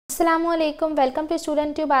अस्सलामुअलैकुम, welcome to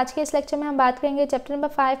student tube. आज के इस लेक्चर में हम बात करेंगे chapter number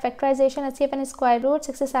 5 factorisation, HCF and square roots.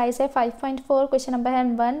 Exercise है 5.4, क्वेश्चन नंबर है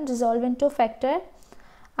 1, रिजॉल्व इनटू फैक्टर।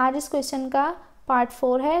 आज इस क्वेश्चन का पार्ट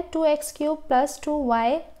 4 है 2x³ +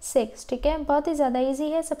 2y6। ठीक है, बहुत ही ज़्यादा इजी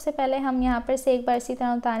है। सबसे पहले हम यहाँ पर से एक बार इसी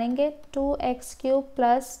तरह उतारेंगे 2x³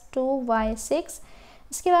 + 2y6।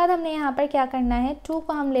 इसके बाद हमने यहाँ पर क्या करना है, 2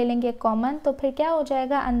 को हम ले लेंगे कॉमन, तो फिर क्या हो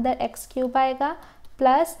जाएगा, अंदर x³ आएगा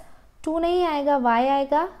प्लस 2 नहीं आएगा, y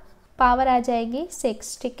आएगा, पावर आ जाएगी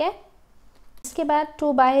 6। ठीक है, इसके बाद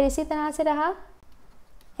 2 बाहर इसी तरह से रहा,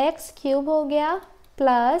 x³ हो गया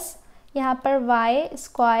प्लस यहाँ पर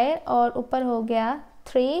y² और ऊपर हो गया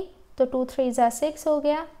 3, तो 2 3 = 6 हो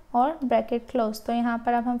गया और ब्रैकेट क्लोज। तो यहाँ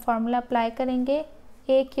पर अब हम फॉर्मूला अप्लाई करेंगे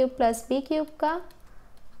a³ + b³ का।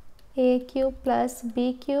 a³ +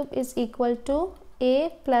 b³ = a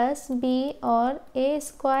 + b और a²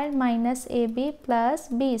 - ab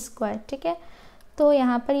 + b²। ठीक है, तो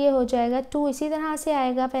यहाँ पर ये हो जाएगा 2 इसी तरह से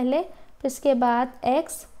आएगा पहले, फिर इसके बाद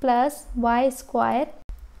x + y²।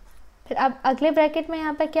 फिर अब अगले ब्रैकेट में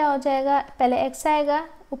यहाँ पर क्या हो जाएगा, पहले x आएगा,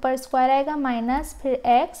 ऊपर स्क्वायर आएगा, माइनस, फिर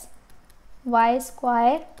x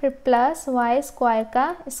y², फिर प्लस y²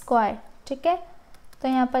 का स्क्वायर। ठीक है, तो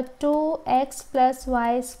यहाँ पर 2x +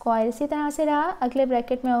 y² इसी तरह से रहा। अगले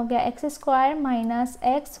ब्रैकेट में हो गया x² -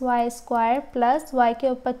 xy² प्लस y के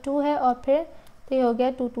ऊपर 2 है और फिर तो ये हो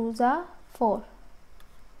गया 2 2 = 4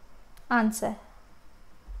 आंसर।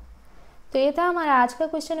 तो ये था हमारा आज का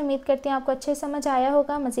क्वेश्चन। उम्मीद करती हूँ आपको अच्छे समझ आया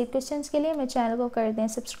होगा। मज़ीद क्वेश्चंस के लिए मेरे चैनल को कर दें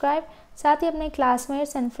सब्सक्राइब, साथ ही अपने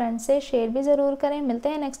क्लासमेट्स एंड फ्रेंड्स से शेयर भी ज़रूर करें। मिलते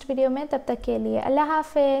हैं नेक्स्ट वीडियो में, तब तक के लिए अल्लाह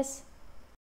हाफिज़।